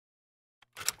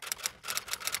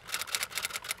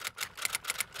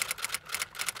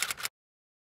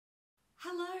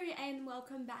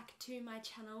welcome back to my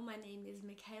channel. My name is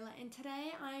Mikaela and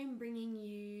today I'm bringing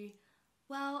you,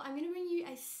 I'm going to bring you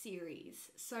a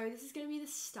series. So this is going to be the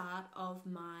start of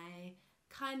my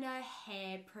kind of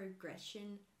hair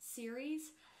progression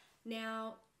series.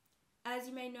 Now, as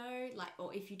you may know,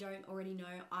 or if you don't already know,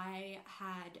 I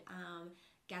had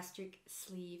gastric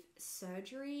sleeve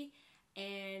surgery,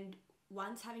 and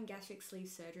once having gastric sleeve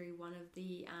surgery, one of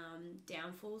the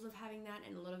downfalls of having that,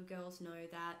 and a lot of girls know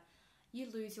that, you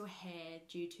lose your hair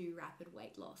due to rapid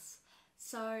weight loss.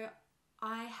 So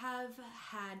I have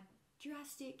had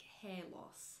drastic hair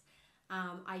loss.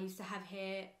 I used to have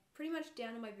hair pretty much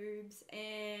down to my boobs,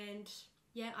 and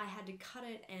yeah, I had to cut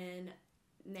it, and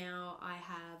now I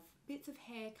have bits of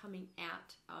hair coming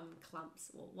out,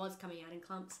 clumps, or was coming out in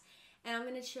clumps. And I'm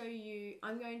going to show you,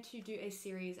 I'm going to do a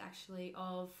series actually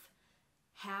of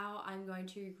how I'm going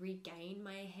to regain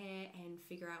my hair and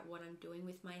figure out what I'm doing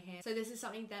with my hair. So this is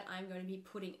something that I'm going to be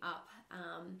putting up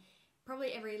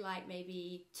probably every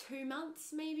maybe 2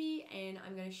 months maybe, and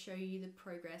I'm going to show you the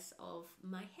progress of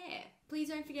my hair. Please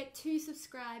don't forget to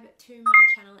subscribe to my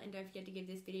channel, and don't forget to give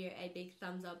this video a big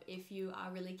thumbs up if you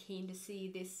are really keen to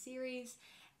see this series.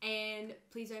 And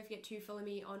please don't forget to follow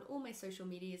me on all my social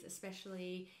medias,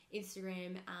 especially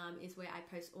Instagram is where I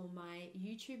post all my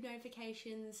YouTube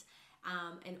notifications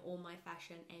and all my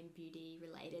fashion and beauty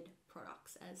related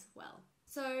products as well.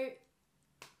 So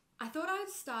I thought I'd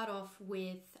start off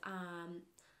with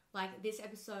this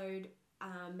episode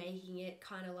making it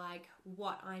kind of like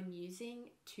what I'm using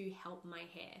to help my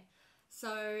hair.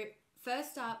 So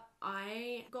first up,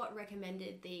 I got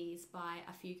recommended these by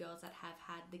a few girls that have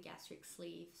had the gastric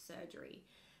sleeve surgery.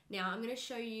 Now I'm going to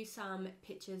show you some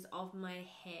pictures of my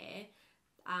hair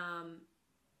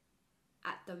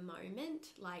at the moment.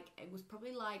 It was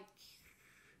probably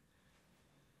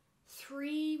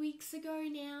 3 weeks ago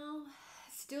now.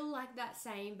 Still that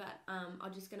same, but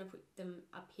I'm just going to put them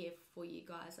up here for you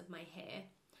guys of my hair.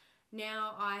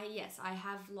 Now I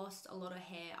have lost a lot of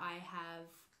hair.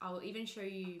 I'll even show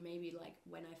you maybe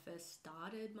when I first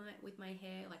started with my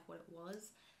hair, what it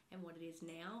was and what it is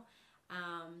now.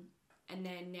 And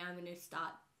then now I'm going to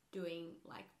start doing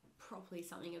properly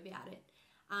something about it.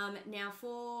 Now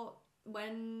for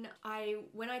when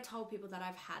I told people that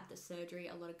I've had the surgery,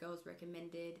 a lot of girls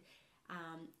recommended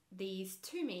these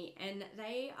to me, and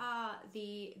they are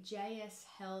the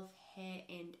JSHealth Hair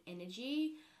and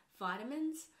Energy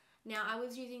vitamins. Now I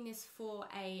was using this for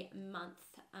a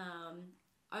month,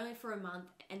 only for a month,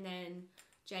 and then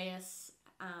JS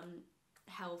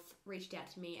Health reached out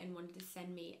to me and wanted to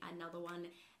send me another one,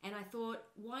 and I thought,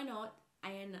 why not,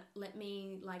 and let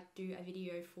me do a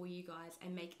video for you guys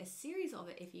and make a series of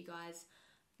it if you guys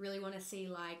really want to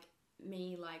see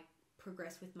me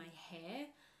progress with my hair.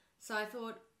 So I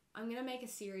thought I'm going to make a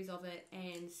series of it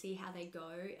and see how they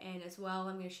go, and as well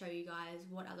I'm going to show you guys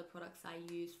what other products I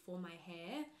use for my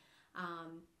hair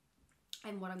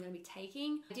and what I'm going to be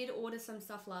taking. I did order some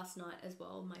stuff last night as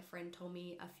well. My friend told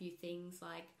me a few things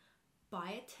like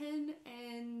biotin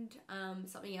and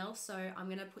something else, so I'm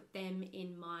going to put them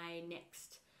in my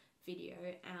next video.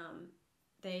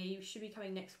 They should be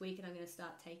coming next week, and I'm going to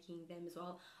start taking them as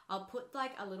well. I'll put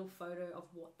a little photo of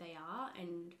what they are,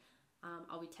 and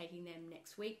I'll be taking them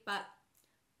next week. But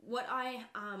what I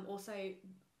also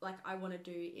I want to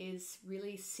do is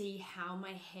really see how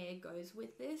my hair goes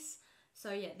with this.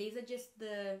 So yeah, these are just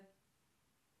the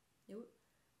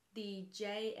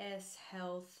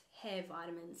JSHealth hair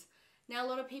vitamins. Now a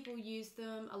lot of people use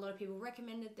them, a lot of people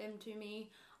recommended them to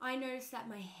me. I noticed that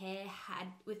my hair had,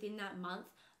 within that month,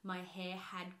 my hair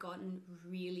had gotten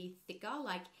really thicker,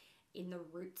 in the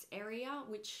roots area,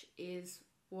 which is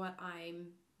what I'm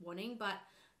wanting. But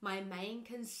my main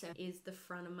concern is the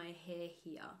front of my hair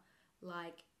here.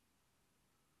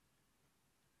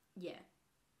 Yeah,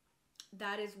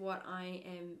 that is what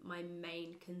my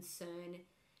main concern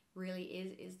really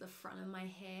is the front of my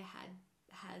hair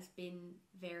has been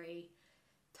very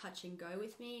touch and go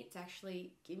with me. It's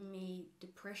actually given me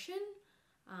depression.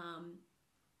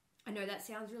 I know that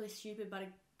sounds really stupid, but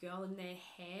a girl in their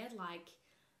hair,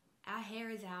 our hair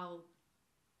is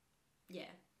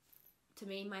to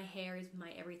me, my hair is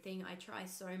my everything. I try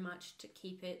so much to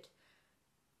keep it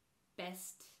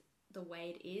best the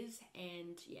way it is,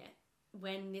 and yeah,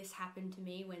 when this happened to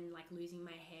me, when losing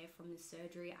my hair from the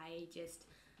surgery,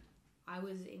 I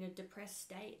was in a depressed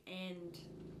state and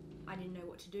I didn't know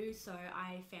what to do. So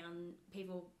I found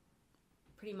people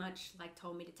pretty much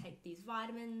told me to take these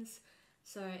vitamins.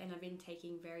 So, and I've been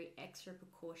taking very extra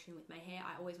precaution with my hair.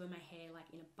 I always wear my hair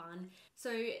in a bun.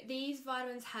 So these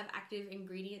vitamins have active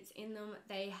ingredients in them.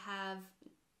 They have,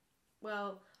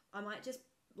 I might just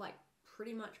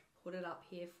pretty much put it up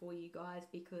here for you guys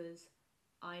because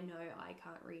I know I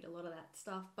can't read a lot of that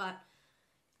stuff, but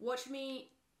watch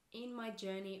me in my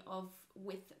journey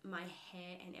with my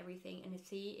hair and everything, and to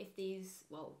see if these,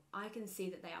 well, I can see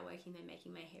that they are working. They're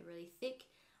making my hair really thick,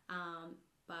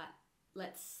 but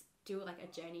let's do like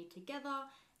a journey together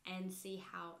and see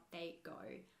how they go.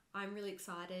 I'm really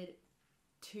excited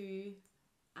to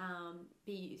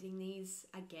be using these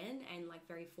again, and like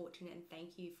very fortunate, and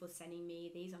thank you for sending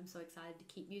me these. I'm so excited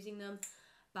to keep using them.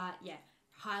 But yeah,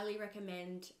 highly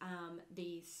recommend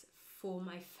these for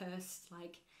my first,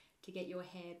 like, to get your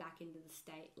hair back into the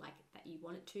state like that you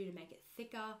want it to make it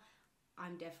thicker.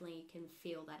 I'm definitely can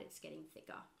feel that it's getting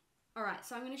thicker. All right,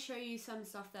 so I'm going to show you some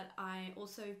stuff that I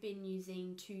also have been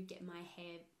using to get my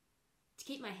hair, to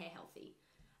keep my hair healthy.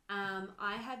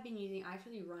 I have been using, I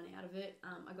actually run out of it.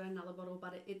 I got another bottle,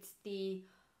 but it's the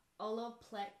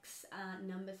Olaplex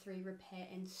number 3 Repair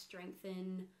and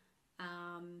Strengthen.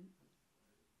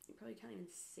 You probably can't even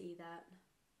see that.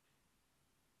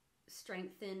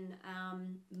 Strengthen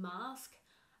mask.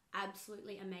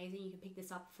 Absolutely amazing. You can pick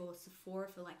this up for Sephora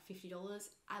for like $50.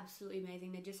 Absolutely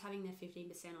amazing. They're just having their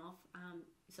 15% off.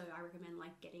 So I recommend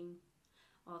like getting,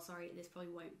 oh sorry, this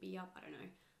probably won't be up. I don't know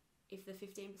if the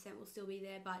 15% will still be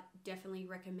there, but definitely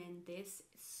recommend this.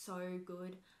 It's so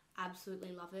good.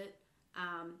 Absolutely love it.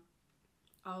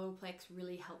 Olaplex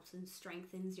really helps and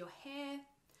strengthens your hair.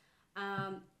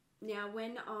 Now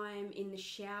when I'm in the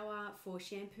shower for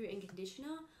shampoo and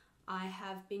conditioner, I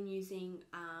have been using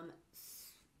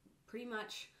pretty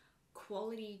much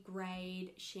quality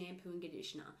grade shampoo and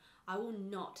conditioner. I will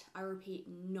not, I repeat,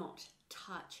 not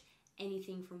touch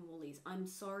anything from Woolies. I'm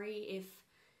sorry if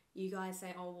you guys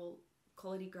say, oh well,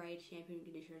 quality grade shampoo and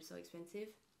conditioner is so expensive.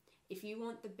 If you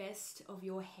want the best of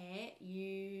your hair,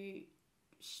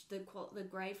 the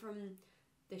grade from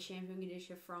the shampoo and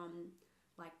conditioner from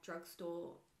like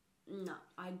drugstore, no,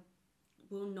 I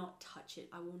will not touch it.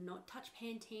 I will not touch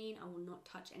Pantene. I will not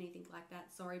touch anything like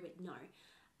that. Sorry, but no.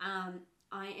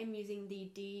 I am using the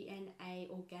DNA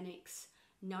Organics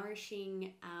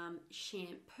Nourishing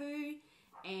shampoo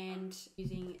and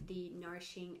using the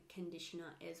Nourishing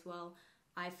conditioner as well.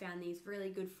 I found these really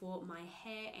good for my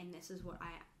hair, and this is what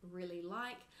I really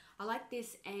like. I like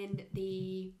this and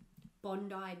the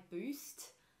Bondi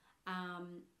Boost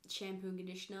shampoo and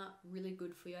conditioner, really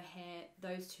good for your hair.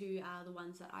 Those two are the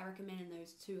ones that I recommend, and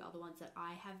those two are the ones that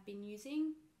I have been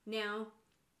using. Now,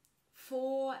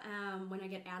 for when I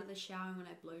get out of the shower and when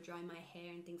I blow dry my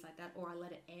hair and things like that, or I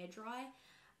let it air dry,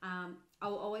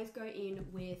 I'll always go in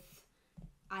with,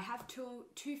 I have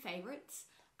two favorites.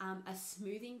 A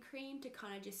smoothing cream to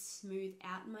kind of just smooth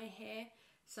out my hair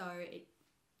so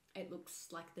it looks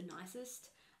like the nicest.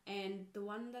 And the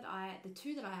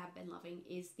two that I have been loving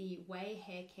is the Way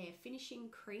Hair Care Finishing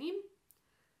Cream.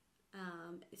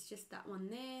 It's just that one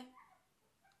there.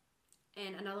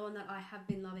 And another one that I have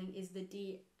been loving is the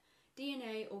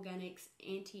DNA Organics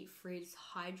Anti-Frizz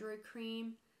Hydro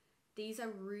Cream. These are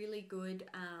really good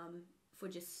for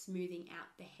just smoothing out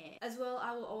the hair. As well,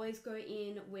 I will always go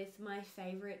in with my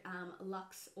favorite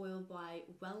Luxe Oil by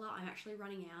Wella. I'm actually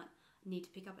running out. I need to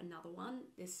pick up another one.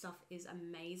 This stuff is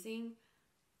amazing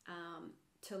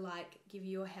to like give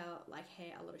your hair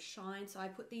a lot of shine. So I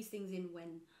put these things in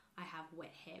when I have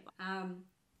wet hair.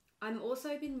 I'm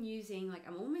also been using, like,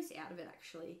 I'm almost out of it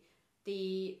actually,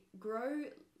 the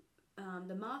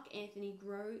Marc Anthony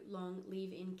Grow Long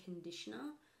Leave-In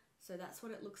Conditioner. So that's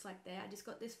what it looks like there. I just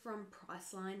got this from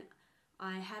Priceline.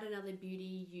 I had another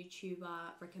beauty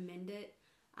YouTuber recommend it,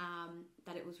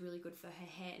 that it was really good for her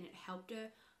hair and it helped her.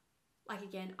 Like,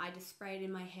 again, I just spray it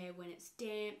in my hair when it's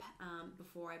damp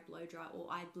before I blow dry, or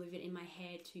I leave it in my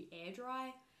hair to air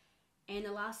dry. And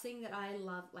the last thing that I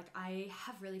love, like, I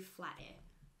have really flat hair.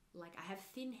 Like, I have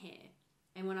thin hair.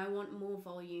 And when I want more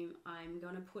volume, I'm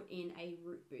going to put in a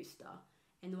root booster.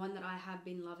 And the one that I have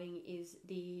been loving is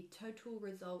the Total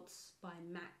Results by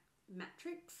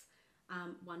Matrix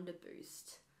Wonder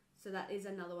Boost. So that is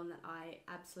another one that I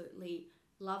absolutely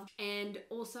loved. And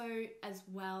also, as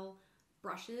well,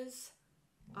 brushes.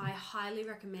 I highly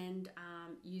recommend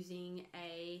using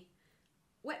a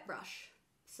wet brush.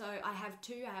 So I have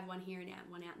two. I have one here and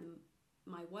one out in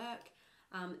my work.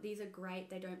 These are great.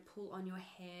 They don't pull on your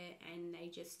hair, and I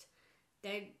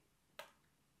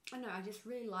don't know, I just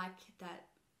really like that,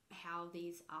 how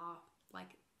these are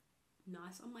like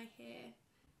nice on my hair,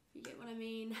 if you get what I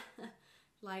mean.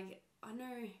 Like, I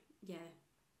know, yeah,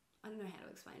 I don't know how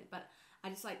to explain it, but I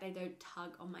just like they don't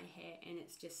tug on my hair, and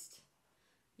it's just,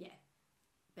 yeah,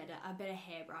 a better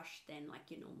hairbrush than like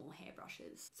your normal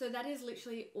hairbrushes. So that is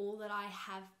literally all that I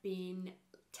have been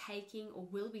taking or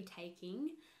will be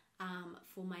taking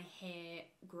for my hair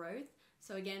growth.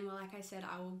 So again, well, like I said,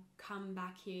 I will come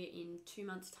back here in 2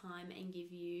 months' time and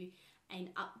give you an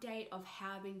update of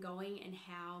how I've been going and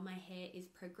how my hair is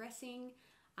progressing,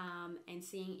 and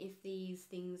seeing if these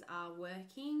things are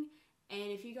working.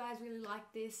 And if you guys really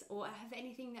like this or have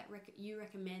anything that you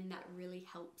recommend that really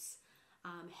helps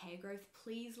hair growth,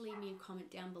 please leave me a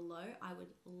comment down below. I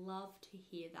would love to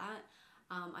hear that.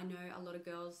 I know a lot of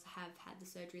girls have had the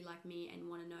surgery like me and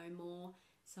want to know more,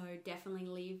 so definitely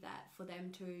leave that for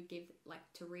them to give, like,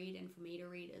 to read, and for me to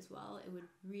read as well. It would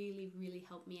really, really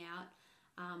help me out.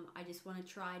 I just want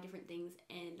to try different things,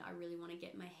 and I really want to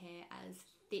get my hair as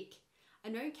thick. I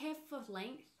don't care for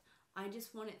length, I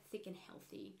just want it thick and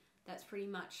healthy. That's pretty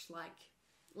much, like,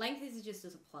 length is just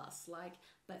as a plus, like,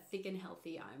 but thick and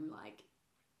healthy, I'm like,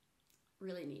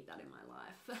 really need that in my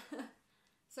life.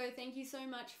 So thank you so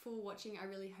much for watching. I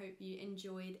really hope you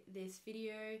enjoyed this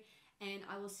video, and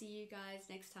I will see you guys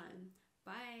next time.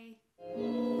 Bye.